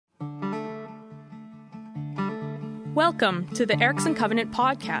Welcome to the Erickson Covenant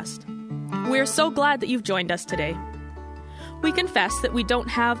podcast. We are so glad that you've joined us today. We confess that we don't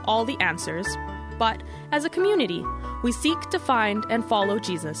have all the answers, but as a community, we seek to find and follow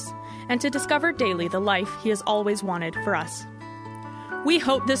Jesus and to discover daily the life he has always wanted for us. We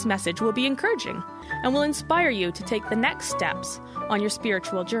hope this message will be encouraging and will inspire you to take the next steps on your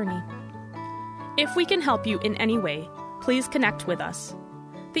spiritual journey. If we can help you in any way, please connect with us.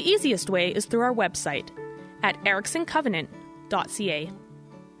 The easiest way is through our website at ericksoncovenant.ca.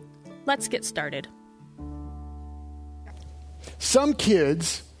 Let's get started. Some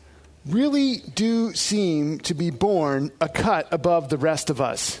kids really do seem to be born a cut above the rest of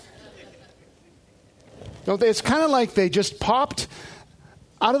us. It's kind of like they just popped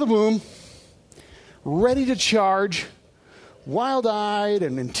out of the womb, ready to charge, wild-eyed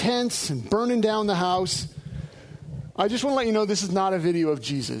and intense and burning down the house. I just want to let you know this is not a video of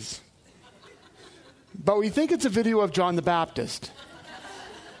Jesus. But we think it's a video of John the Baptist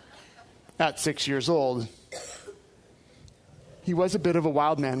at 6 years old. He was a bit of a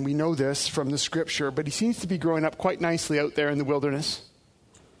wild man. We know this from the scripture, but he seems to be growing up quite nicely out there in the wilderness.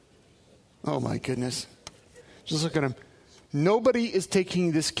 Oh my goodness. Just look at him. Nobody is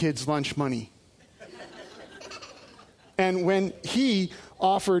taking this kid's lunch money. And when he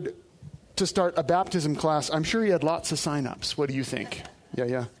offered to start a baptism class, I'm sure he had lots of sign-ups. What do you think?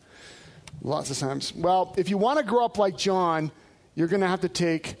 Yeah. Lots of sign-ups. Well, if you want to grow up like John, you're going to have to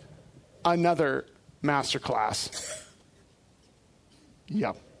take another master class.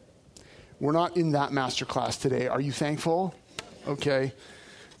 Yeah. We're not in that master class today. Are you thankful? Okay.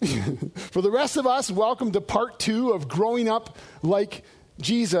 For the rest of us, welcome to part 2 of Growing Up Like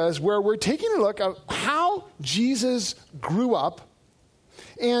Jesus, where we're taking a look at how Jesus grew up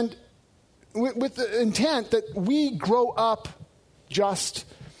and with the intent that we grow up just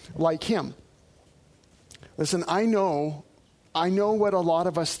like him. Listen, I know what a lot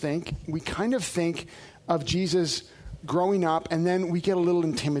of us think. We kind of think of Jesus growing up and then we get a little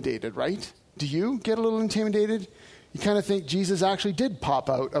intimidated, right? Do you get a little intimidated? You kind of think Jesus actually did pop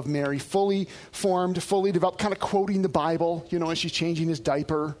out of Mary, fully formed, fully developed, kind of quoting the Bible, as she's changing his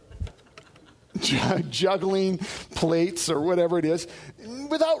diaper, juggling plates or whatever it is,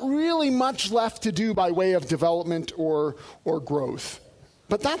 without really much left to do by way of development or growth.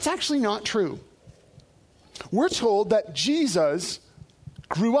 But that's actually not true. We're told that Jesus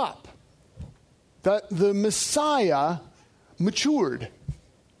grew up, that the Messiah matured.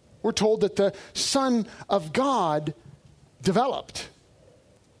 We're told that the Son of God developed.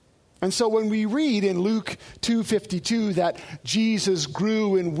 And so when we read in Luke 2:52 that Jesus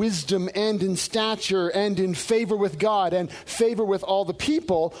grew in wisdom and in stature and in favor with God and favor with all the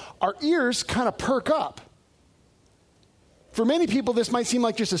people, our ears kind of perk up. For many people, this might seem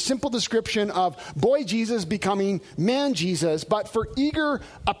like just a simple description of boy Jesus becoming man Jesus, but for eager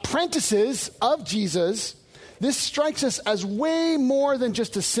apprentices of Jesus, this strikes us as way more than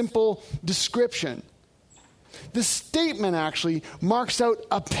just a simple description. This statement actually marks out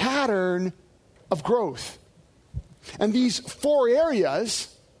a pattern of growth. And these 4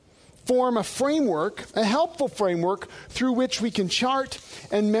 areas form a framework, a helpful framework through which we can chart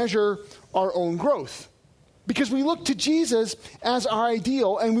and measure our own growth. Because we look to Jesus as our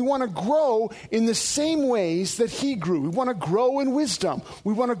ideal and we want to grow in the same ways that he grew. We want to grow in wisdom.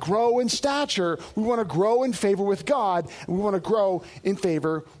 We want to grow in stature. We want to grow in favor with God. And we want to grow in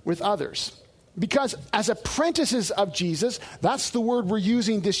favor with others. Because as apprentices of Jesus, that's the word we're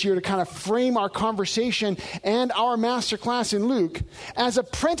using this year to kind of frame our conversation and our master class in Luke. As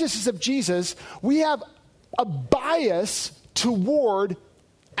apprentices of Jesus, we have a bias toward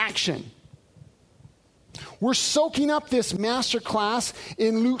action. We're soaking up this master class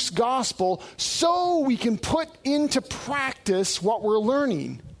in Luke's gospel so we can put into practice what we're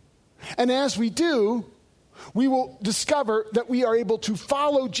learning. And as we do, we will discover that we are able to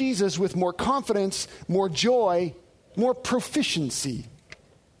follow Jesus with more confidence, more joy, more proficiency.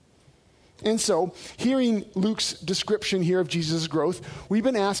 And so, hearing Luke's description here of Jesus' growth, we've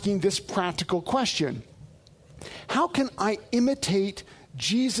been asking this practical question. How can I imitate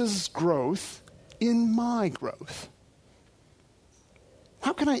Jesus' growth in my growth?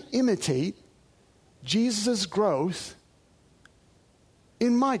 How can I imitate Jesus' growth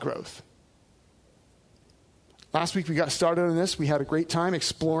in my growth? Last week we got started on this. We had a great time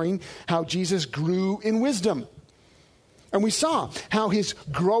exploring how Jesus grew in wisdom. And we saw how his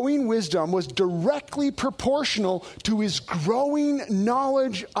growing wisdom was directly proportional to his growing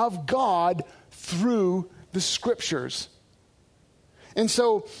knowledge of God through the scriptures. And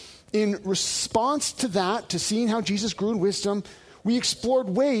so in response to that, to seeing how Jesus grew in wisdom, we explored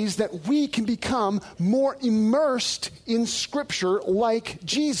ways that we can become more immersed in Scripture like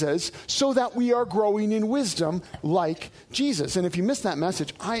Jesus so that we are growing in wisdom like Jesus. And if you missed that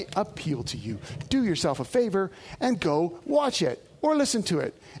message, I appeal to you. Do yourself a favor and go watch it or listen to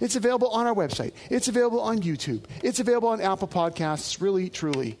it. It's available on our website. It's available on YouTube. It's available on Apple Podcasts. Really,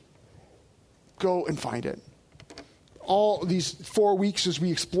 truly, go and find it. All these 4 weeks as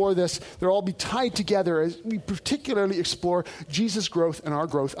we explore this, they'll all be tied together as we particularly explore Jesus' growth and our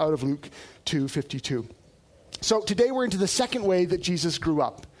growth out of Luke 2:52. So today we're into the second way that Jesus grew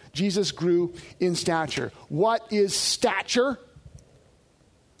up. Jesus grew in stature. What is stature?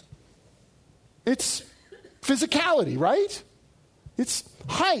 It's physicality, right? It's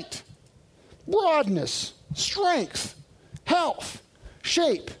height, broadness, strength, health,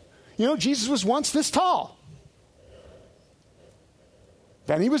 shape. You know, Jesus was once this tall.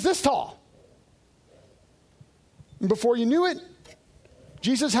 Then he was this tall. And before you knew it,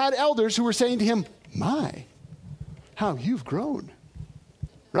 Jesus had elders who were saying to him, "My, how you've grown."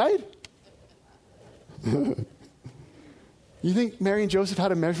 Right? You think Mary and Joseph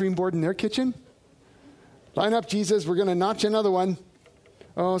had a measuring board in their kitchen? Line up, Jesus, we're going to notch another one.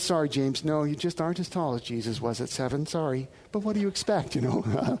 Oh, sorry, James. No, you just aren't as tall as Jesus was at 7. Sorry. But what do you expect, you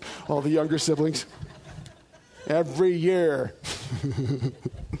know? All the younger siblings. Every year.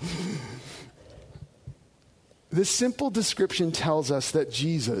 This simple description tells us that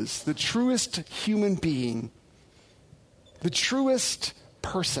Jesus, the truest human being, the truest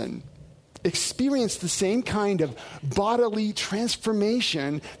person, experienced the same kind of bodily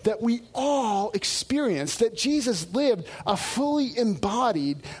transformation that we all experience, that Jesus lived a fully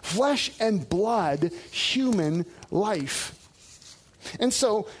embodied, flesh and blood human life. And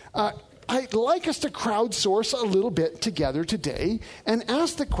so, I'd like us to crowdsource a little bit together today and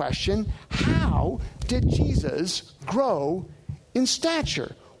ask the question, how did Jesus grow in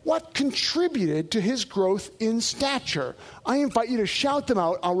stature? What contributed to his growth in stature? I invite you to shout them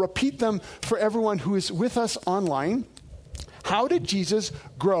out. I'll repeat them for everyone who is with us online. How did Jesus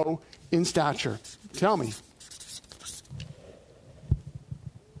grow in stature? Tell me.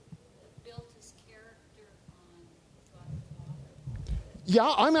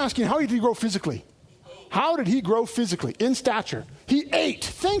 Yeah, I'm asking, how did he grow physically? How did he grow physically in stature? He ate.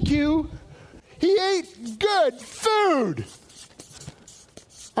 Thank you. He ate good food.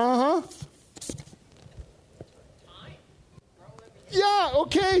 Uh-huh. Yeah,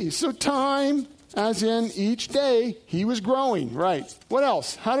 okay. So time, as in each day, he was growing. Right. What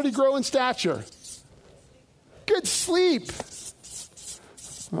else? How did he grow in stature? Good sleep.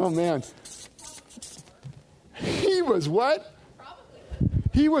 Oh, man. He was what?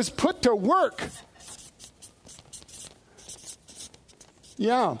 He was put to work.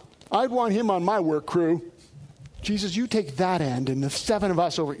 Yeah, I'd want him on my work crew. Jesus, you take that end and the 7 of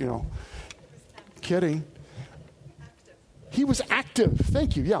us over, Kidding. He was active.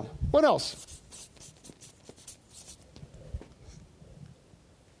 Thank you. Yeah. What else?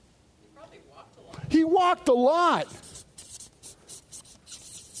 He walked a lot.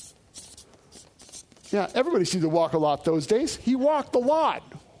 Yeah, everybody seemed to walk a lot those days. He walked a lot.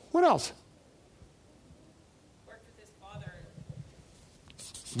 What else? Worked with his father.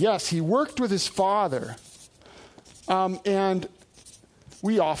 Yes, he worked with his father. And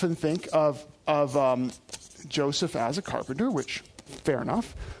we often think of Joseph as a carpenter, which, fair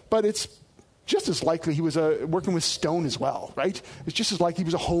enough. But it's just as likely he was working with stone as well, right? It's just as likely he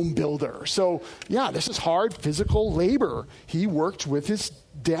was a home builder. So, yeah, this is hard physical labor. He worked with his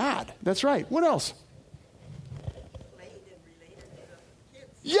dad. That's right. What else?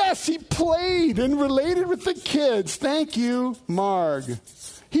 Yes, he played and related with the kids. Thank you, Marg.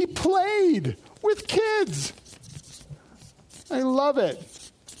 He played with kids. I love it.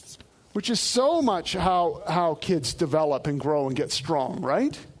 Which is so much how kids develop and grow and get strong,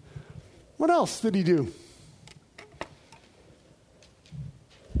 right? What else did he do?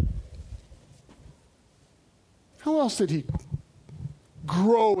 How else did he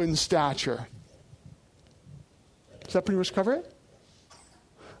grow in stature? Does that pretty much cover it?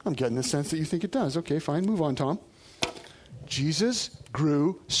 I'm getting the sense that you think it does. Okay, fine. Move on, Tom. Jesus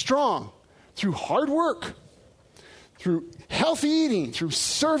grew strong through hard work, through healthy eating, through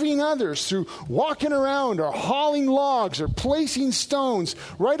serving others, through walking around or hauling logs or placing stones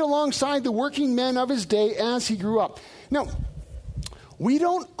right alongside the working men of his day as he grew up. Now, we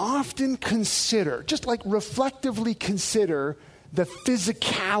don't often consider, just like reflectively consider, the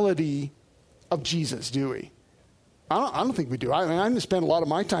physicality of Jesus, do we? I don't think we do. I didn't spend a lot of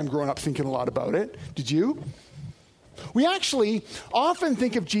my time growing up thinking a lot about it. Did you? We actually often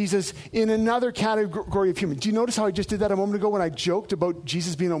think of Jesus in another category of human. Do you notice how I just did that a moment ago when I joked about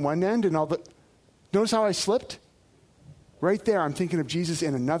Jesus being on one end and all the... Notice how I slipped? Right there, I'm thinking of Jesus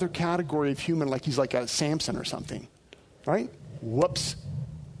in another category of human, like he's like a Samson or something. Right? Whoops.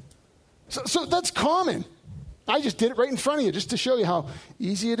 So that's common. I just did it right in front of you just to show you how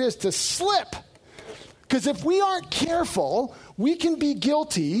easy it is to slip. Because if we aren't careful, we can be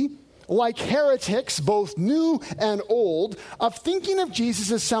guilty, like heretics, both new and old, of thinking of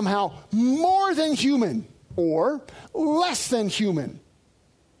Jesus as somehow more than human or less than human.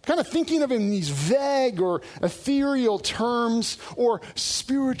 Kind of thinking of him in these vague or ethereal terms or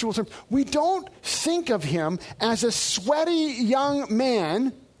spiritual terms. We don't think of him as a sweaty young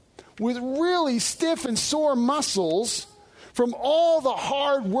man with really stiff and sore muscles from all the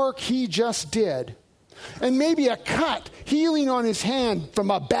hard work he just did. And maybe a cut healing on his hand from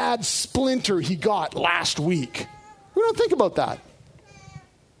a bad splinter he got last week. We don't think about that.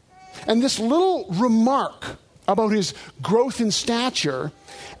 And this little remark about his growth in stature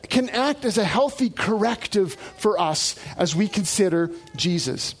can act as a healthy corrective for us as we consider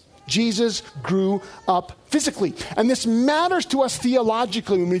Jesus. Jesus grew up physically. And this matters to us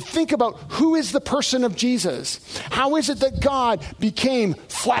theologically when we think about who is the person of Jesus. How is it that God became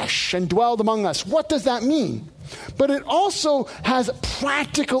flesh and dwelled among us? What does that mean? But it also has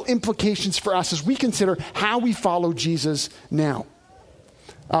practical implications for us as we consider how we follow Jesus now.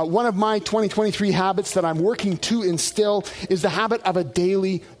 One of my 2023 habits that I'm working to instill is the habit of a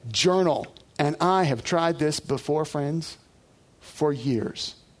daily journal. And I have tried this before, friends, for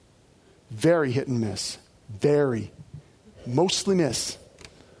years. Very hit and miss. Very. Mostly miss.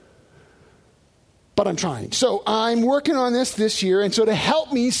 But I'm trying. So I'm working on this year. And so to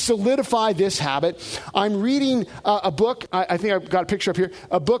help me solidify this habit, I'm reading a book. I think I've got a picture up here.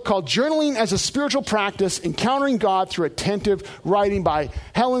 A book called Journaling as a Spiritual Practice, Encountering God Through Attentive Writing by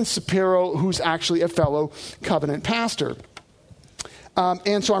Helen Sapiro, who's actually a fellow Covenant pastor.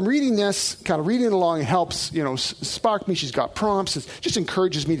 And so I'm reading this, kind of reading it along. It helps, spark me. She's got prompts. It just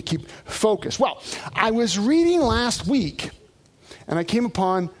encourages me to keep focused. Well, I was reading last week, and I came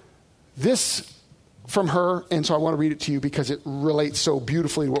upon this from her, and so I want to read it to you because it relates so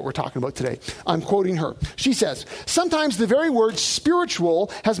beautifully to what we're talking about today. I'm quoting her. She says, "Sometimes the very word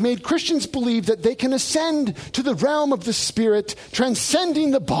spiritual has made Christians believe that they can ascend to the realm of the spirit,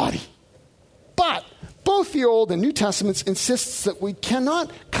 transcending the body. But both the Old and New Testaments insists that we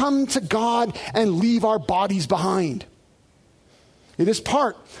cannot come to God and leave our bodies behind. It is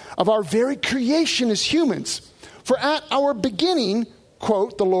part of our very creation as humans. For at our beginning,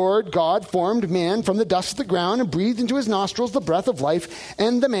 quote, the Lord God formed man from the dust of the ground and breathed into his nostrils the breath of life,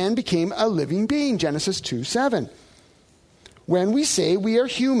 and the man became a living being, Genesis 2:7. When we say we are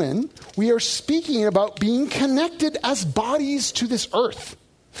human, we are speaking about being connected as bodies to this earth.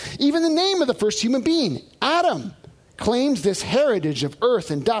 Even the name of the first human being, Adam, claims this heritage of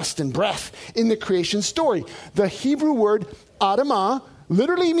earth and dust and breath in the creation story. The Hebrew word Adamah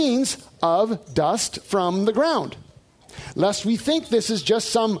literally means of dust from the ground. Lest we think this is just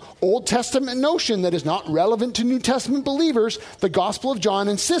some Old Testament notion that is not relevant to New Testament believers, the Gospel of John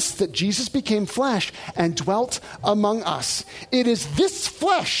insists that Jesus became flesh and dwelt among us. It is this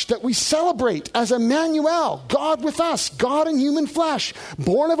flesh that we celebrate as Emmanuel, God with us, God in human flesh,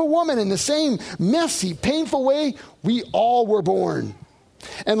 born of a woman in the same messy, painful way we all were born.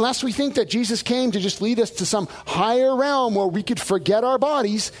 Unless we think that Jesus came to just lead us to some higher realm where we could forget our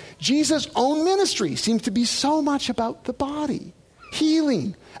bodies, Jesus' own ministry seems to be so much about the body,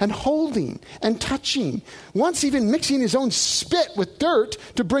 healing and holding and touching, once even mixing his own spit with dirt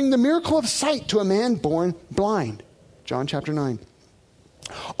to bring the miracle of sight to a man born blind. John chapter 9.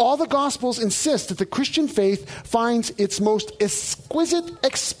 All the Gospels insist that the Christian faith finds its most exquisite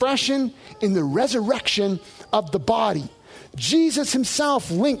expression in the resurrection of the body. Jesus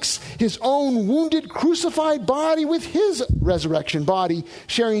himself links his own wounded, crucified body with his resurrection body,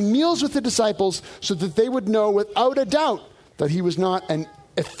 sharing meals with the disciples so that they would know without a doubt that he was not an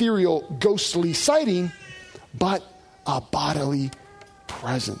ethereal, ghostly sighting, but a bodily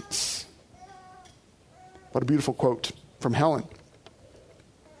presence. What a beautiful quote from Helen.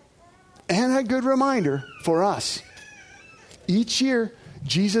 And a good reminder for us. Each year,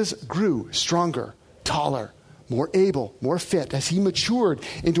 Jesus grew stronger, taller, more able, more fit as he matured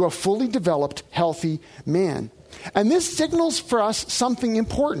into a fully developed, healthy man. And this signals for us something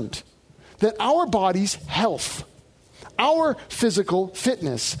important, that our body's health, our physical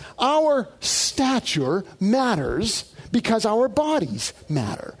fitness, our stature matters because our bodies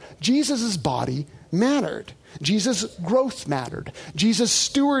matter. Jesus' body mattered. Jesus' growth mattered. Jesus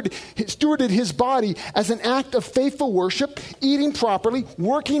stewarded his body as an act of faithful worship, eating properly,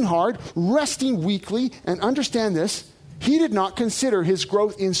 working hard, resting weekly, and understand this, he did not consider his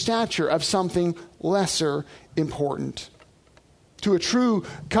growth in stature of something lesser important. To a true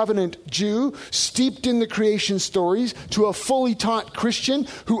covenant Jew, steeped in the creation stories, to a fully taught Christian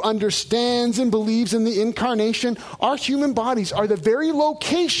who understands and believes in the incarnation, our human bodies are the very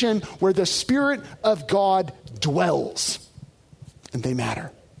location where the Spirit of God dwells. And they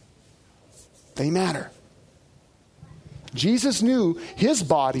matter. They matter. Jesus knew his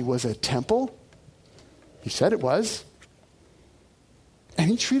body was a temple. He said it was. And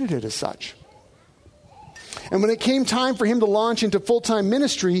he treated it as such. And when it came time for him to launch into full-time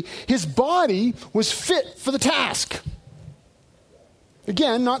ministry, his body was fit for the task.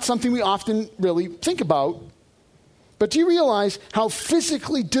 Again, not something we often really think about. But do you realize how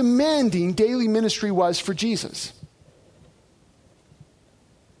physically demanding daily ministry was for Jesus?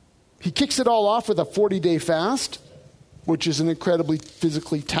 He kicks it all off with a 40-day fast, which is an incredibly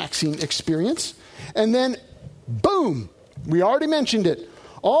physically taxing experience. And then, boom, we already mentioned it,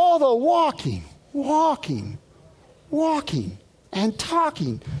 all the walking, and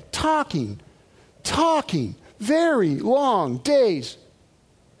talking, very long days,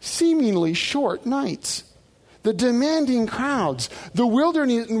 seemingly short nights, the demanding crowds, the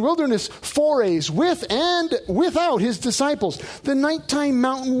wilderness forays with and without his disciples, the nighttime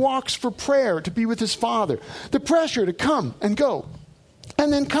mountain walks for prayer to be with his Father, the pressure to come and go,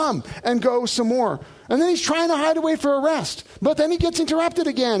 and then come and go some more. And then he's trying to hide away for a rest. But then he gets interrupted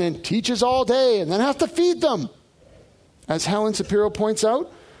again and teaches all day and then has to feed them. As Helen Shapiro points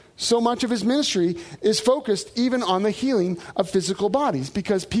out, so much of his ministry is focused even on the healing of physical bodies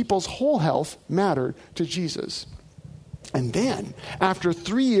because people's whole health mattered to Jesus. And then, after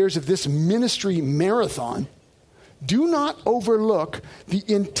 3 years of this ministry marathon, do not overlook the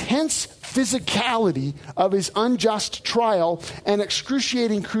intense physicality of his unjust trial and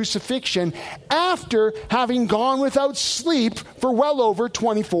excruciating crucifixion after having gone without sleep for well over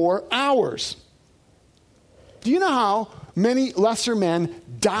 24 hours. Do you know how many lesser men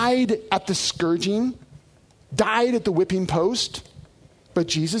died at the scourging, died at the whipping post? But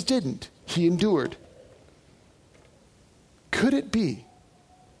Jesus didn't. He endured. Could it be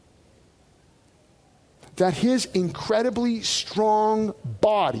that his incredibly strong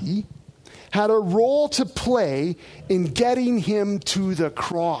body had a role to play in getting him to the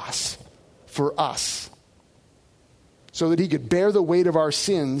cross for us, so that he could bear the weight of our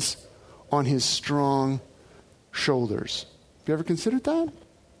sins on his strong shoulders? Have you ever considered that?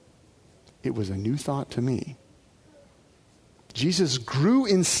 It was a new thought to me. Jesus grew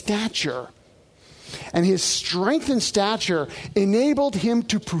in stature, and his strength and stature enabled him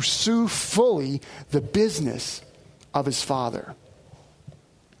to pursue fully the business of his Father.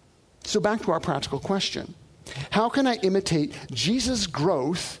 So back to our practical question. How can I imitate Jesus'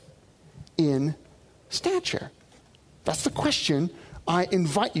 growth in stature? That's the question I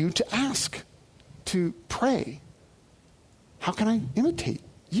invite you to ask, to pray. How can I imitate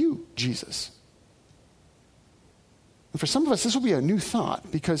you, Jesus? And for some of us, this will be a new thought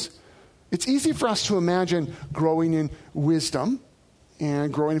because it's easy for us to imagine growing in wisdom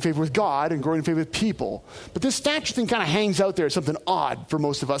and growing in favor with God and growing in favor with people. But this stature thing kind of hangs out there as something odd for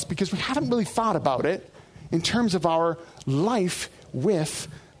most of us because we haven't really thought about it in terms of our life with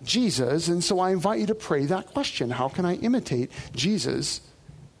Jesus. And so I invite you to pray that question. How can I imitate Jesus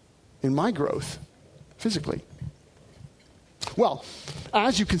in my growth physically? Well,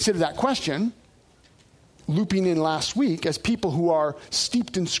 as you consider that question, looping in last week, as people who are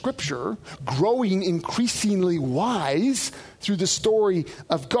steeped in Scripture, growing increasingly wise through the story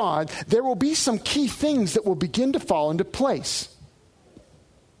of God, there will be some key things that will begin to fall into place.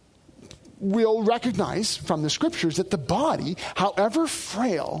 We'll recognize from the Scriptures that the body, however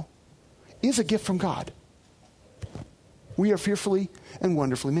frail, is a gift from God. We are fearfully and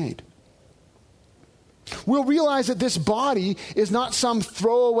wonderfully made. We'll realize that this body is not some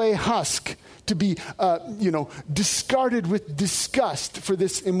throwaway husk to be, discarded with disgust for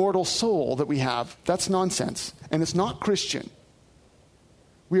this immortal soul that we have. That's nonsense. And it's not Christian.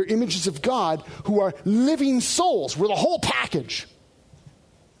 We are images of God who are living souls. We're the whole package.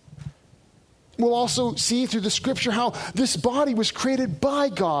 We'll also see through the Scripture how this body was created by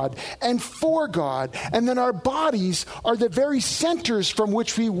God and for God, and that our bodies are the very centers from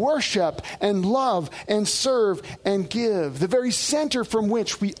which we worship and love and serve and give, the very center from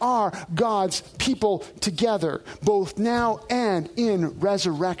which we are God's people together, both now and in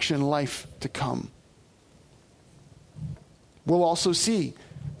resurrection life to come. We'll also see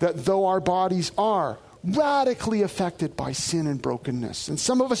that though our bodies are radically affected by sin and brokenness. And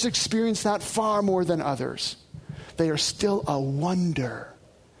some of us experience that far more than others. They are still a wonder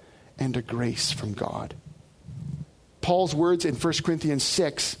and a grace from God. Paul's words in 1 Corinthians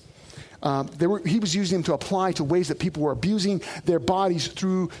 6, he was using them to apply to ways that people were abusing their bodies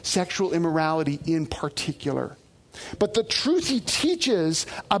through sexual immorality in particular. But the truth he teaches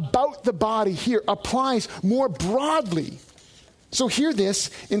about the body here applies more broadly. So hear this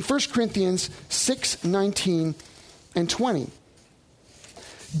in 1 Corinthians 6:19 and 20.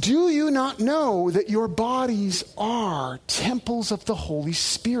 Do you not know that your bodies are temples of the Holy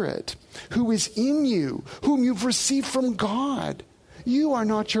Spirit, who is in you, whom you've received from God? You are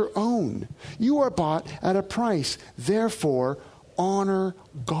not your own. You are bought at a price. Therefore, honor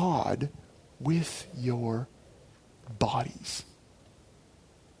God with your bodies.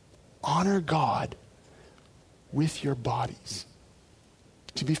 Honor God with your bodies.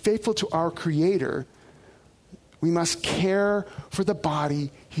 To be faithful to our Creator, we must care for the body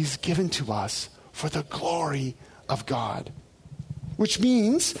He's given to us for the glory of God. Which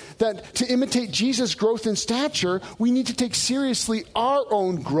means that to imitate Jesus' growth in stature, we need to take seriously our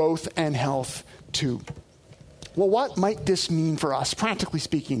own growth and health too. Well, what might this mean for us, practically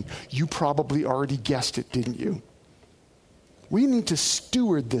speaking? You probably already guessed it, didn't you? We need to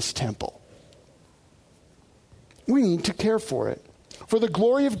steward this temple. We need to care for it. For the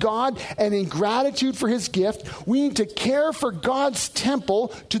glory of God and in gratitude for His gift, we need to care for God's temple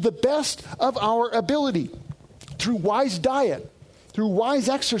to the best of our ability through wise diet, through wise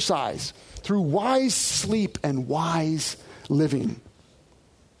exercise, through wise sleep and wise living.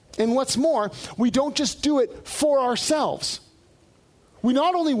 And what's more, we don't just do it for ourselves. We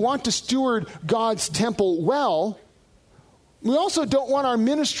not only want to steward God's temple well, we also don't want our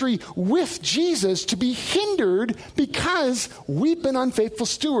ministry with Jesus to be hindered because we've been unfaithful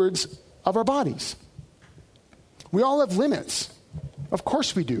stewards of our bodies. We all have limits. Of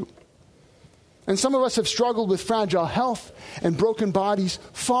course we do. And some of us have struggled with fragile health and broken bodies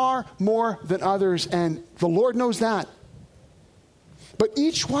far more than others, and the Lord knows that. But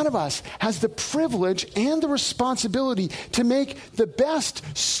each one of us has the privilege and the responsibility to make the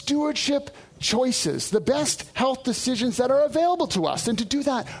best stewardship choices, the best health decisions that are available to us, and to do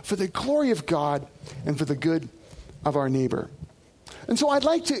that for the glory of God and for the good of our neighbor. And so I'd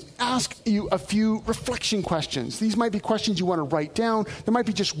like to ask you a few reflection questions. These might be questions you want to write down. There might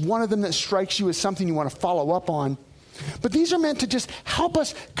be just one of them that strikes you as something you want to follow up on. But these are meant to just help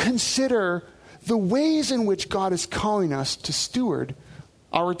us consider the ways in which God is calling us to steward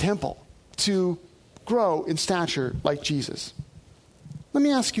our temple, to grow in stature like Jesus. Let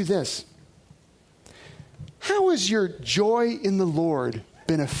me ask you this. How has your joy in the Lord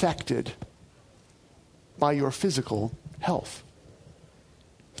been affected by your physical health?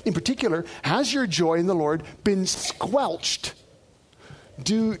 In particular, has your joy in the Lord been squelched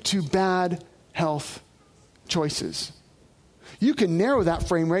due to bad health choices? You can narrow that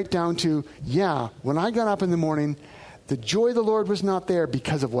frame right down to, when I got up in the morning, the joy of the Lord was not there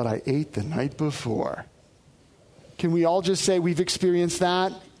because of what I ate the night before. Can we all just say we've experienced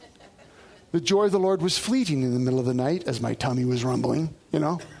that? The joy of the Lord was fleeting in the middle of the night as my tummy was rumbling.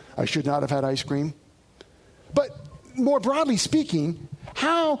 I should not have had ice cream. But more broadly speaking,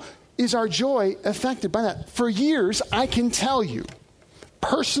 how is our joy affected by that? For years, I can tell you,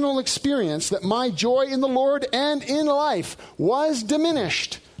 personal experience, that my joy in the Lord and in life was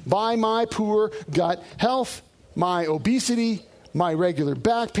diminished by my poor gut health, my obesity, my regular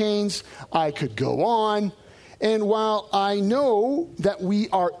back pains. I could go on. And while I know that we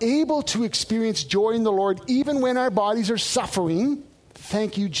are able to experience joy in the Lord even when our bodies are suffering,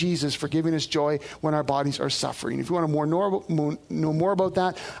 thank you, Jesus, for giving us joy when our bodies are suffering. If you want to know more about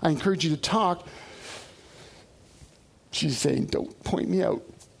that, I encourage you to talk. She's saying, don't point me out.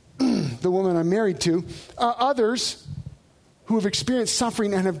 The woman I'm married to. Others who have experienced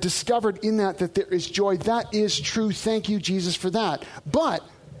suffering and have discovered in that there is joy. That is true. Thank you, Jesus, for that. But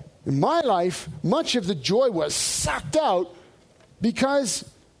in my life, much of the joy was sucked out because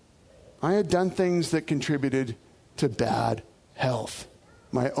I had done things that contributed to bad health,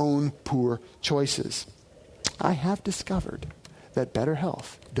 my own poor choices. I have discovered that better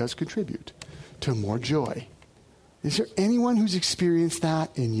health does contribute to more joy. Is there anyone who's experienced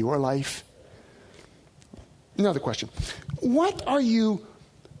that in your life? Another question. What are you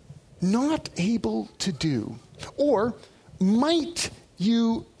not able to do, or might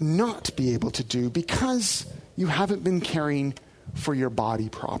you not be able to do because you haven't been caring for your body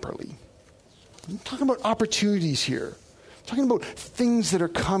properly? I'm talking about opportunities here. I'm talking about things that are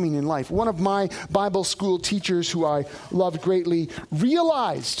coming in life. One of my Bible school teachers who I loved greatly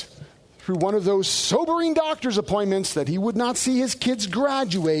realized through one of those sobering doctor's appointments that he would not see his kids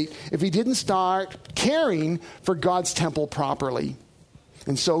graduate if he didn't start caring for God's temple properly.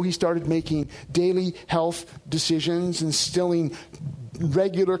 And so he started making daily health decisions, instilling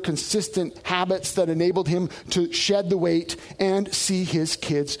regular, consistent habits that enabled him to shed the weight and see his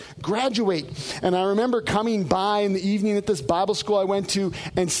kids graduate. And I remember coming by in the evening at this Bible school I went to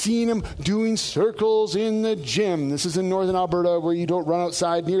and seeing him doing circles in the gym. This is in northern Alberta where you don't run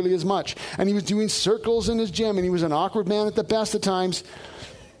outside nearly as much. And he was doing circles in his gym, and he was an awkward man at the best of times.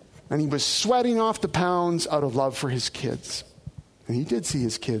 And he was sweating off the pounds out of love for his kids. And he did see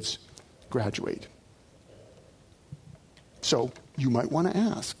his kids graduate. So you might want to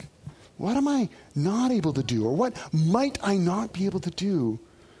ask, what am I not able to do? Or what might I not be able to do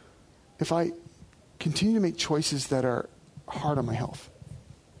if I continue to make choices that are hard on my health?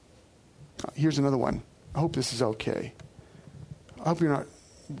 Here's another one. I hope this is okay. I hope you're not,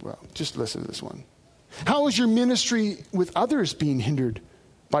 well, just listen to this one. How is your ministry with others being hindered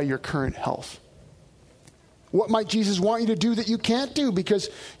by your current health? What might Jesus want you to do that you can't do because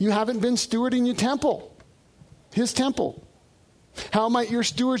you haven't been stewarding your temple, his temple? How might your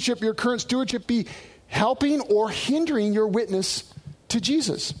stewardship, your current stewardship, be helping or hindering your witness to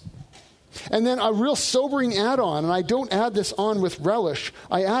Jesus? And then a real sobering add-on, and I don't add this on with relish.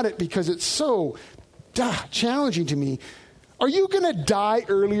 I add it because it's so challenging to me. Are you going to die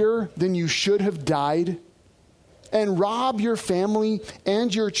earlier than you should have died and rob your family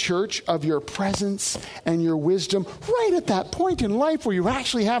and your church of your presence and your wisdom right at that point in life where you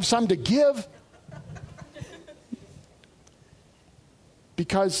actually have some to give?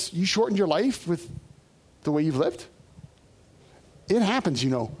 Because you shortened your life with the way you've lived? It happens,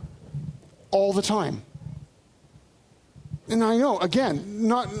 all the time. And I know, again,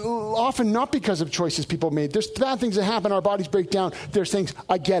 not because of choices people made. There's bad things that happen, our bodies break down. There's things,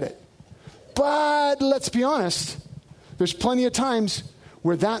 I get it. But let's be honest, there's plenty of times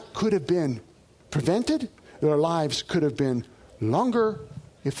where that could have been prevented. Their lives could have been longer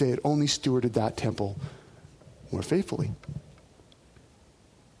if they had only stewarded that temple more faithfully.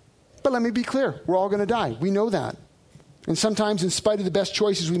 But let me be clear, we're all going to die. We know that. And sometimes, in spite of the best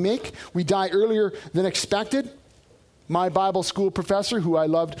choices we make, we die earlier than expected. My Bible school professor, who I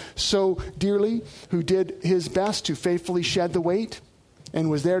loved so dearly, who did his best to faithfully shed the weight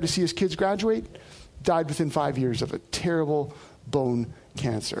and was there to see his kids graduate, died within 5 years of a terrible bone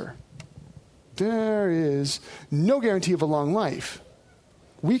cancer. There is no guarantee of a long life.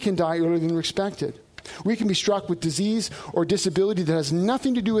 We can die earlier than expected. We can be struck with disease or disability that has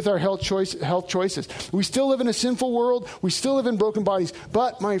nothing to do with our health choices. We still live in a sinful world. We still live in broken bodies.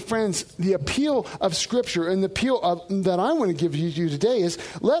 But, my friends, the appeal of Scripture and the appeal that I want to give you today is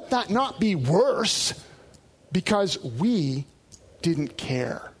let that not be worse because we didn't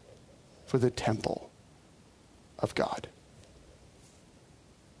care for the temple of God.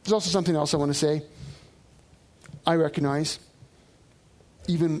 There's also something else I want to say. I recognize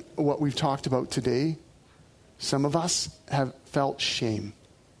even what we've talked about today, some of us have felt shame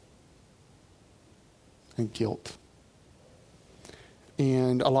and guilt.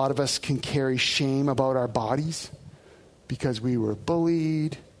 And a lot of us can carry shame about our bodies because we were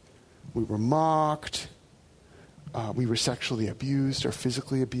bullied, we were mocked, we were sexually abused or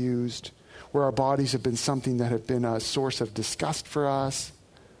physically abused, where our bodies have been something that have been a source of disgust for us,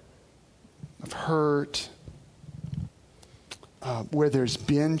 of hurt, where there's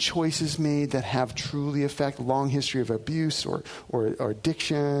been choices made that have truly affected long history of abuse or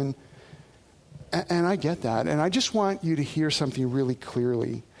addiction. And I get that. And I just want you to hear something really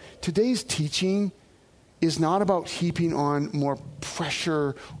clearly. Today's teaching is not about heaping on more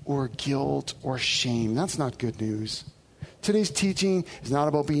pressure or guilt or shame. That's not good news. Today's teaching is not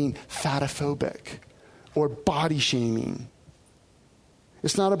about being fatophobic or body shaming.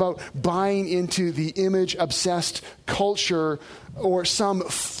 It's not about buying into the image-obsessed culture or some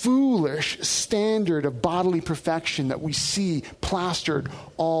foolish standard of bodily perfection that we see plastered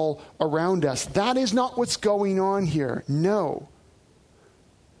all around us. That is not what's going on here. No.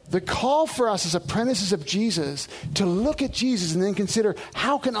 The call for us as apprentices of Jesus to look at Jesus and then consider,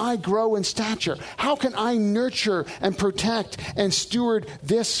 how can I grow in stature? How can I nurture and protect and steward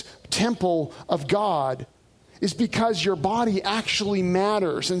this temple of God? Is because your body actually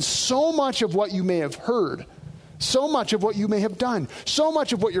matters. And so much of what you may have heard, so much of what you may have done, so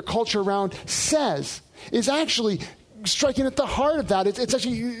much of what your culture around says is actually striking at the heart of that. It's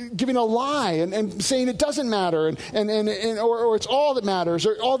actually giving a lie and saying it doesn't matter or it's all that matters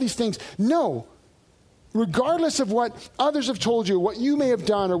or all these things. No. regardless of what others have told you, what you may have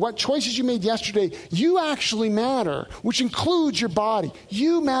done, or what choices you made yesterday, you actually matter, which includes your body.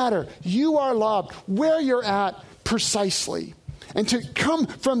 You matter. You are loved where you're at precisely. And to come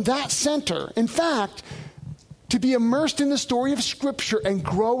from that center, in fact, to be immersed in the story of Scripture and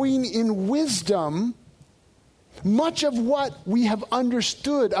growing in wisdom, much of what we have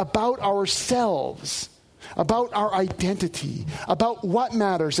understood about ourselves, about our identity, about what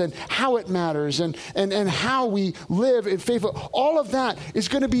matters and how it matters and how we live in faith, all of that is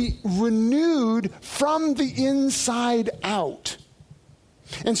going to be renewed from the inside out.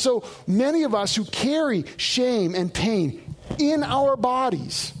 And so many of us who carry shame and pain in our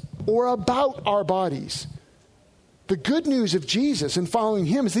bodies or about our bodies, the good news of Jesus and following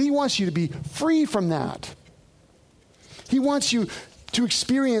him is that he wants you to be free from that. He wants you to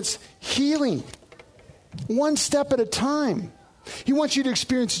experience healing one step at a time. He wants you to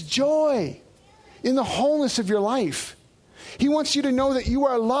experience joy in the wholeness of your life. He wants you to know that you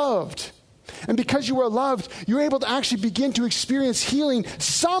are loved. And because you are loved, you're able to actually begin to experience healing,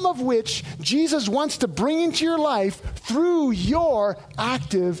 some of which Jesus wants to bring into your life through your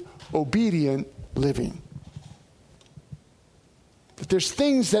active, obedient living. That there's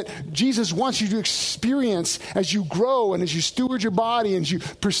things that Jesus wants you to experience as you grow and as you steward your body and as you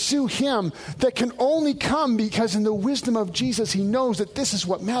pursue him that can only come because in the wisdom of Jesus, he knows that this is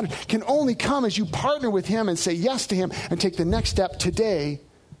what matters, can only come as you partner with him and say yes to him and take the next step today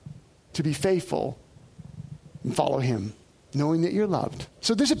to be faithful and follow him, knowing that you're loved.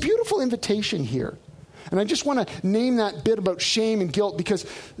 So there's a beautiful invitation here. And I just want to name that bit about shame and guilt because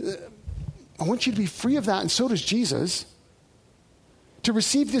I want you to be free of that, and so does Jesus, to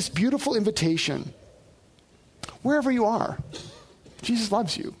receive this beautiful invitation. Wherever you are, Jesus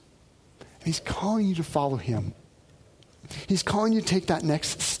loves you. And he's calling you to follow him. He's calling you to take that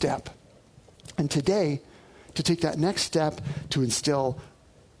next step. And today, to take that next step to instill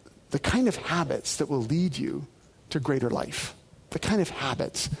the kind of habits that will lead you to greater life. The kind of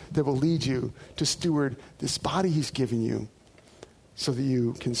habits that will lead you to steward this body he's given you so that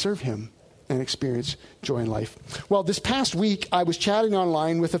you can serve him and experience joy in life. Well, this past week, I was chatting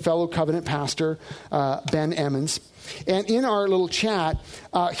online with a fellow covenant pastor, Ben Emmons. And in our little chat,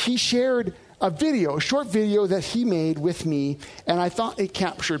 he shared a short video that he made with me, and I thought it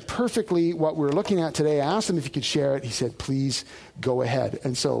captured perfectly what we're looking at today. I asked him if he could share it. He said, please go ahead.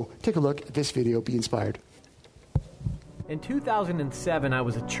 And so take a look at this video. Be inspired. In 2007, I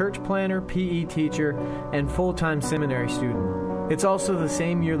was a church planner, PE teacher, and full-time seminary student. It's also the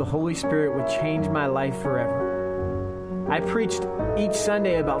same year the Holy Spirit would change my life forever. I preached each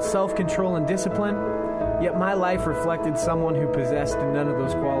Sunday about self-control and discipline, yet my life reflected someone who possessed none of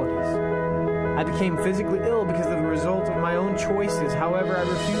those qualities. I became physically ill because of the result of my own choices. However, I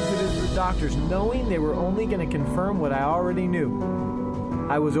refused to visit the doctors, knowing they were only going to confirm what I already knew.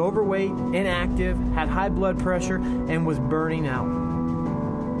 I was overweight, inactive, had high blood pressure, and was burning out.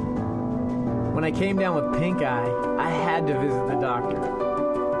 When I came down with pink eye, I had to visit the doctor.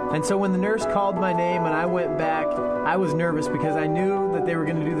 And so when the nurse called my name and I went back, I was nervous because I knew that they were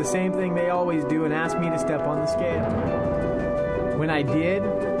going to do the same thing they always do and ask me to step on the scale. When I did,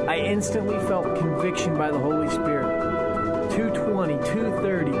 I instantly felt conviction by the Holy Spirit. 220,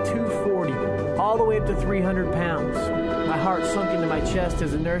 230, 240, all the way up to 300 pounds. My heart sunk into my chest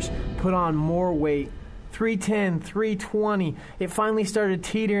as the nurse put on more weight. 310, 320. It finally started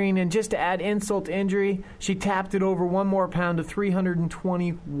teetering, and just to add insult to injury, she tapped it over one more pound to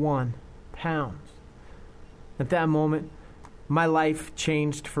 321 pounds. At that moment, my life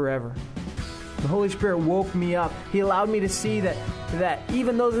changed forever. The Holy Spirit woke me up. He allowed me to see that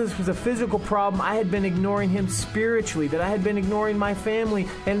even though this was a physical problem, I had been ignoring him spiritually, that I had been ignoring my family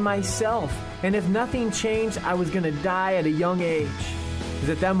and myself. And if nothing changed, I was going to die at a young age. It was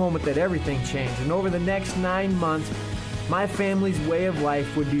at that moment that everything changed. And over the next 9 months, my family's way of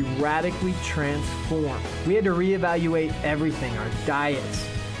life would be radically transformed. We had to reevaluate everything, our diets,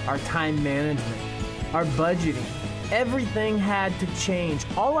 our time management, our budgeting. Everything had to change.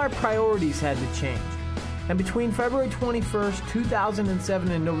 All our priorities had to change. And between February 21st,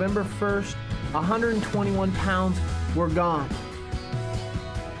 2007 and November 1st, 121 pounds were gone.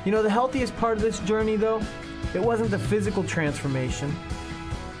 You know, the healthiest part of this journey, though, it wasn't the physical transformation.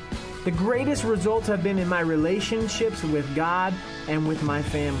 The greatest results have been in my relationships with God and with my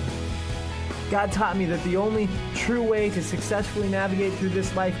family. God taught me that the only true way to successfully navigate through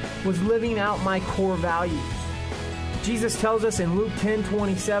this life was living out my core values. Jesus tells us in Luke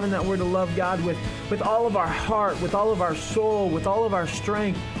 10:27 that we're to love God with all of our heart, with all of our soul, with all of our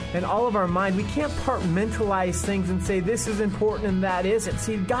strength, and all of our mind. We can't compartmentalize things and say this is important and that isn't.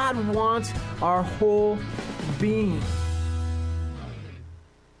 See, God wants our whole being.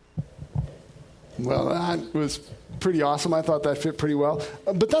 Well, that was pretty awesome. I thought that fit pretty well.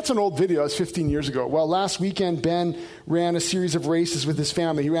 But that's an old video. It's 15 years ago. Well, last weekend, Ben ran a series of races with his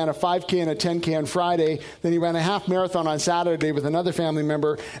family. He ran a 5K and a 10K on Friday. Then he ran a half marathon on Saturday with another family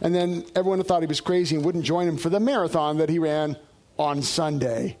member. And then everyone thought he was crazy and wouldn't join him for the marathon that he ran on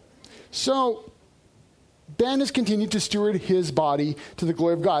Sunday. So Ben has continued to steward his body to the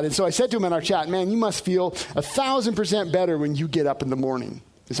glory of God. And so I said to him in our chat, man, you must feel 1,000% better when you get up in the morning,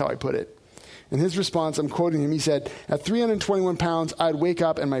 is how I put it. And his response, I'm quoting him, he said, at 321 pounds, I'd wake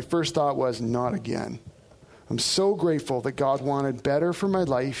up and my first thought was, not again. I'm so grateful that God wanted better for my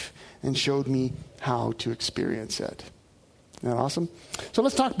life and showed me how to experience it. Isn't that awesome? So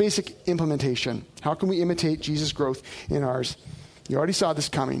let's talk basic implementation. How can we imitate Jesus' growth in ours? You already saw this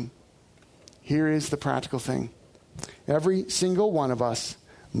coming. Here is the practical thing. Every single one of us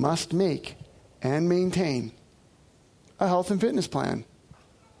must make and maintain a health and fitness plan.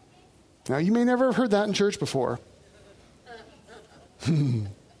 Now, you may never have heard that in church before.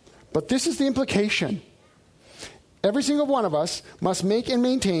 But this is the implication. Every single one of us must make and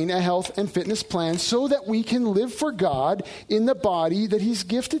maintain a health and fitness plan so that we can live for God in the body that He's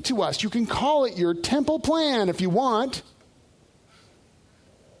gifted to us. You can call it your temple plan if you want.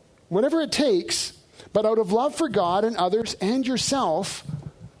 Whatever it takes, but out of love for God and others and yourself,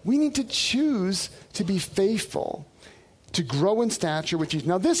 we need to choose to be faithful, to grow in stature with Jesus.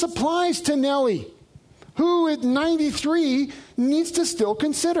 Now, this applies to Nellie, who at 93 needs to still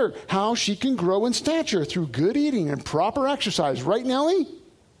consider how she can grow in stature through good eating and proper exercise. Right, Nellie?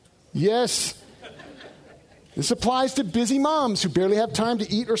 Yes. This applies to busy moms who barely have time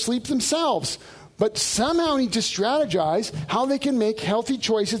to eat or sleep themselves, but somehow need to strategize how they can make healthy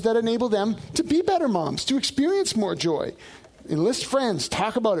choices that enable them to be better moms, to experience more joy. Enlist friends,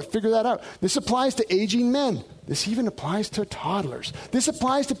 talk about it, figure that out. This applies to aging men. This even applies to toddlers. This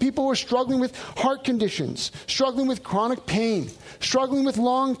applies to people who are struggling with heart conditions, struggling with chronic pain, struggling with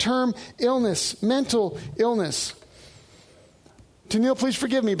long-term illness, mental illness. Tennille, please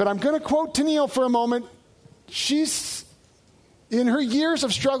forgive me, but I'm going to quote Tennille for a moment. She's, in her years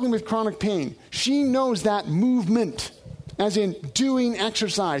of struggling with chronic pain, she knows that movement, as in doing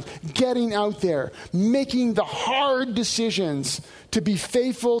exercise, getting out there, making the hard decisions to be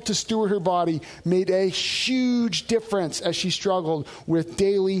faithful to steward her body, made a huge difference as she struggled with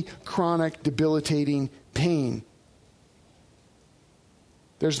daily, chronic, debilitating pain.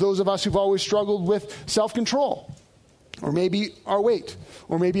 There's those of us who've always struggled with self-control, or maybe our weight,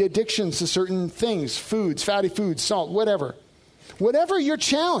 or maybe addictions to certain things, foods, fatty foods, salt, whatever. Whatever your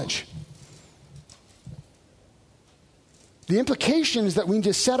challenge, the implication is that we need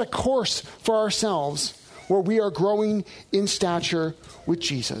to set a course for ourselves where we are growing in stature with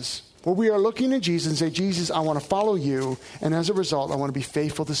Jesus. Where we are looking at Jesus and say, Jesus, I want to follow you. And as a result, I want to be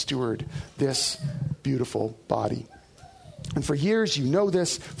faithful to steward this beautiful body. And for years, you know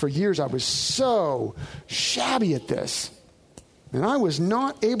this, for years I was so shabby at this. And I was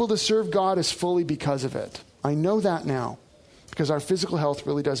not able to serve God as fully because of it. I know that now, because our physical health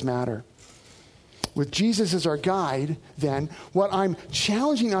really does matter. With Jesus as our guide, then, what I'm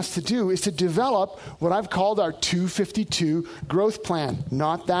challenging us to do is to develop what I've called our 252 growth plan.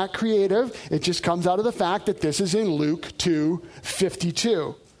 Not that creative. It just comes out of the fact that this is in Luke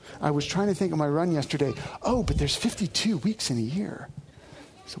 2:52. I was trying to think of my run yesterday. Oh, but there's 52 weeks in a year.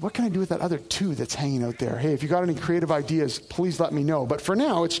 So what can I do with that other 2 that's hanging out there? Hey, if you got any creative ideas, please let me know. But for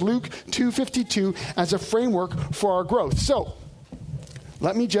now, it's Luke 2:52 as a framework for our growth. So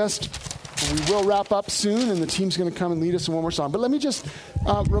let me just... We will wrap up soon, and the team's going to come and lead us in one more song. But let me just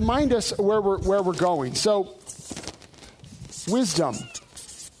remind us where we're going. So, wisdom,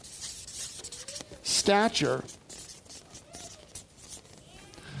 stature,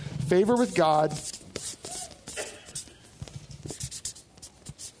 favor with God,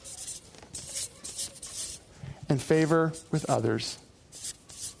 and favor with others.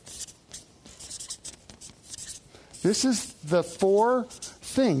 This is the 4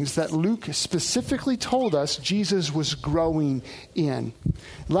 things that Luke specifically told us Jesus was growing in.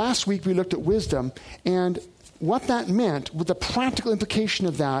 Last week we looked at wisdom, and what that meant, with the practical implication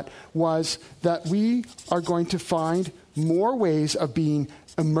of that, was that we are going to find more ways of being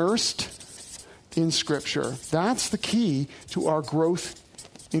immersed in Scripture. That's the key to our growth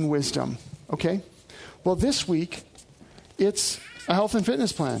in wisdom. Okay? Well, this week, it's a health and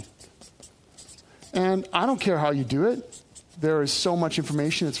fitness plan. And I don't care how you do it. There is so much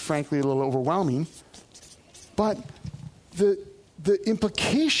information, it's frankly a little overwhelming. But the the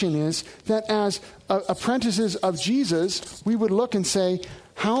implication is that as apprentices of Jesus, we would look and say,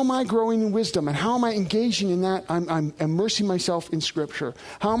 how am I growing in wisdom? And how am I engaging in that? I'm immersing myself in Scripture.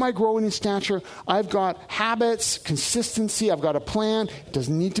 How am I growing in stature? I've got habits, consistency. I've got a plan. It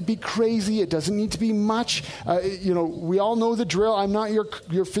doesn't need to be crazy. It doesn't need to be much. We all know the drill. I'm not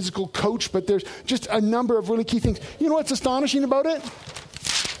your physical coach, but there's just a number of really key things. You know what's astonishing about it?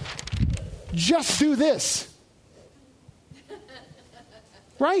 Just do this.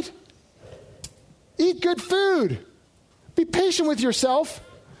 Right? Eat good food. Be patient with yourself.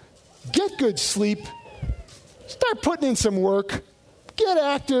 Get good sleep. Start putting in some work. Get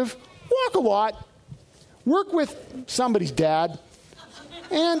active. Walk a lot. Work with somebody's dad.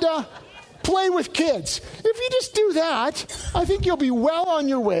 And play with kids. If you just do that, I think you'll be well on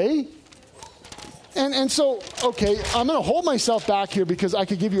your way. And so, okay, I'm going to hold myself back here because I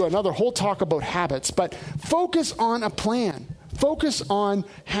could give you another whole talk about habits. But focus on a plan. Focus on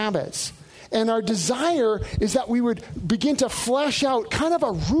habits. And our desire is that we would begin to flesh out kind of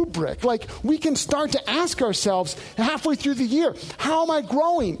a rubric. Like we can start to ask ourselves halfway through the year, how am I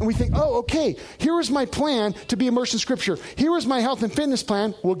growing? And we think, oh, okay, here is my plan to be immersed in Scripture. Here is my health and fitness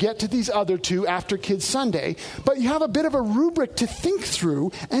plan. We'll get to these other two after Kids Sunday. But you have a bit of a rubric to think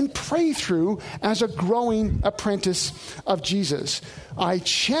through and pray through as a growing apprentice of Jesus. I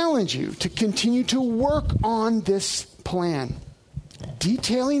challenge you to continue to work on this plan,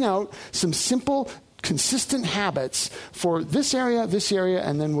 detailing out some simple, consistent habits for this area,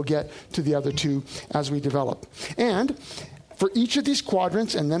 and then we'll get to the other two as we develop. And for each of these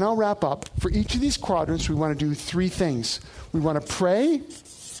quadrants, and then I'll wrap up, for each of these quadrants, we want to do three things. We want to pray,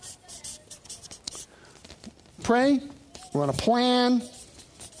 we want to plan,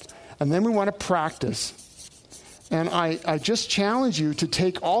 and then we want to practice. And I just challenge you to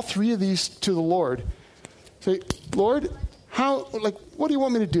take all three of these to the Lord. Say, Lord, what do you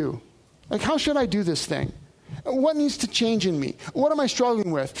want me to do? How should I do this thing? What needs to change in me? What am I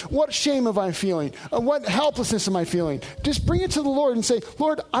struggling with? What shame am I feeling? What helplessness am I feeling? Just bring it to the Lord and say,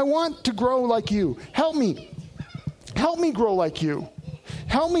 Lord, I want to grow like you. Help me. Help me grow like you.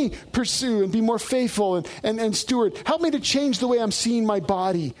 Help me pursue and be more faithful and steward. Help me to change the way I'm seeing my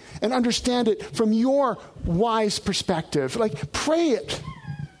body and understand it from your wise perspective. Pray it.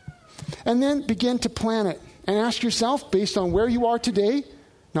 And then begin to plan it. And ask yourself, based on where you are today,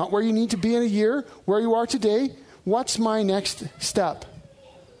 not where you need to be in a year, where you are today, what's my next step?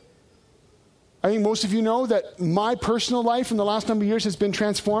 I think most of you know that my personal life in the last number of years has been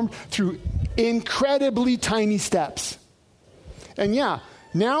transformed through incredibly tiny steps. And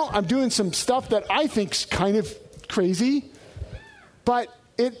now I'm doing some stuff that I think's kind of crazy, but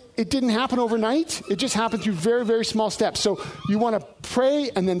it didn't happen overnight. It just happened through very, very small steps. So you want to pray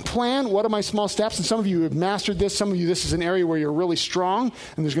and then plan, what are my small steps? And some of you have mastered this. Some of you, this is an area where you're really strong,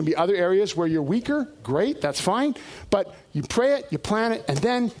 and there's going to be other areas where you're weaker. Great, that's fine. But you pray it, you plan it, and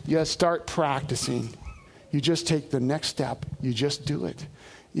then you start practicing. You just take the next step. You just do it.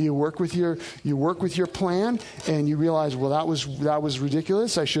 You work with your plan, and you realize, well, that was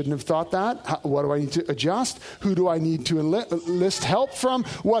ridiculous. I shouldn't have thought that. What do I need to adjust? Who do I need to enlist help from?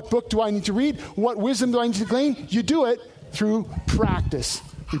 What book do I need to read? What wisdom do I need to glean? You do it through practice.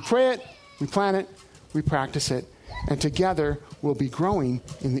 We pray it, we plan it, we practice it, and together we'll be growing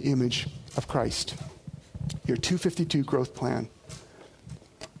in the image of Christ. Your 252 growth plan.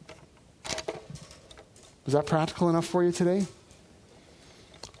 Was that practical enough for you today?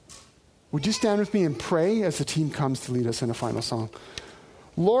 Would you stand with me and pray as the team comes to lead us in a final song?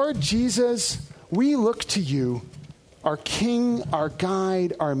 Lord Jesus, we look to you, our King, our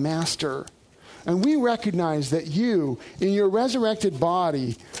guide, our master. And we recognize that you, in your resurrected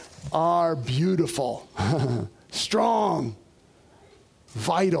body, are beautiful, strong,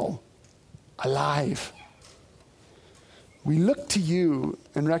 vital, alive. We look to you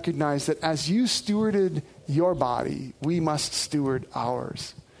and recognize that as you stewarded your body, we must steward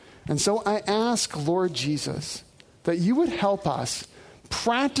ours. And so I ask, Lord Jesus, that you would help us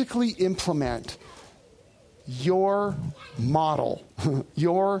practically implement your model,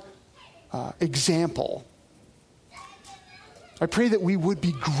 your example. I pray that we would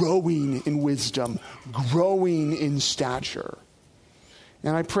be growing in wisdom, growing in stature.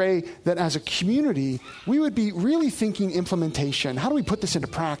 And I pray that as a community, we would be really thinking implementation. How do we put this into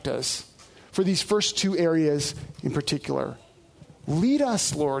practice for these first two areas in particular? Lead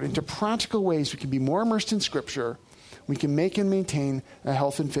us, Lord, into practical ways we can be more immersed in Scripture. We can make and maintain a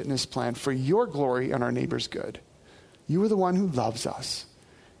health and fitness plan for your glory and our neighbor's good. You are the one who loves us.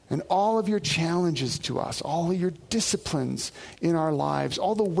 and all of your challenges to us, all of your disciplines in our lives,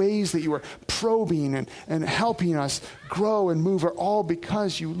 all the ways that you are probing and helping us grow and move are all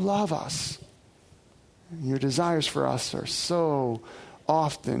because you love us. And your desires for us are so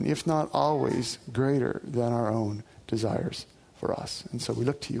often, if not always, greater than our own desires for us. And so we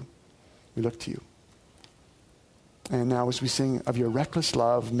look to you. We look to you. And now as we sing of your reckless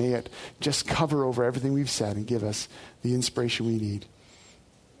love, may it just cover over everything we've said and give us the inspiration we need.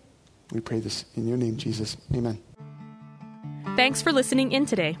 We pray this in your name, Jesus. Amen. Thanks for listening in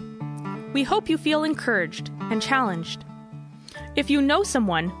today. We hope you feel encouraged and challenged. If you know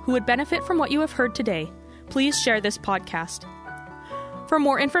someone who would benefit from what you have heard today, please share this podcast. For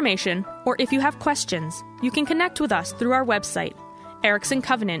more information, or if you have questions, you can connect with us through our website,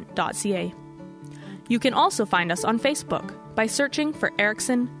 ericksoncovenant.ca. You can also find us on Facebook by searching for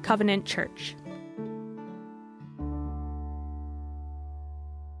Erickson Covenant Church.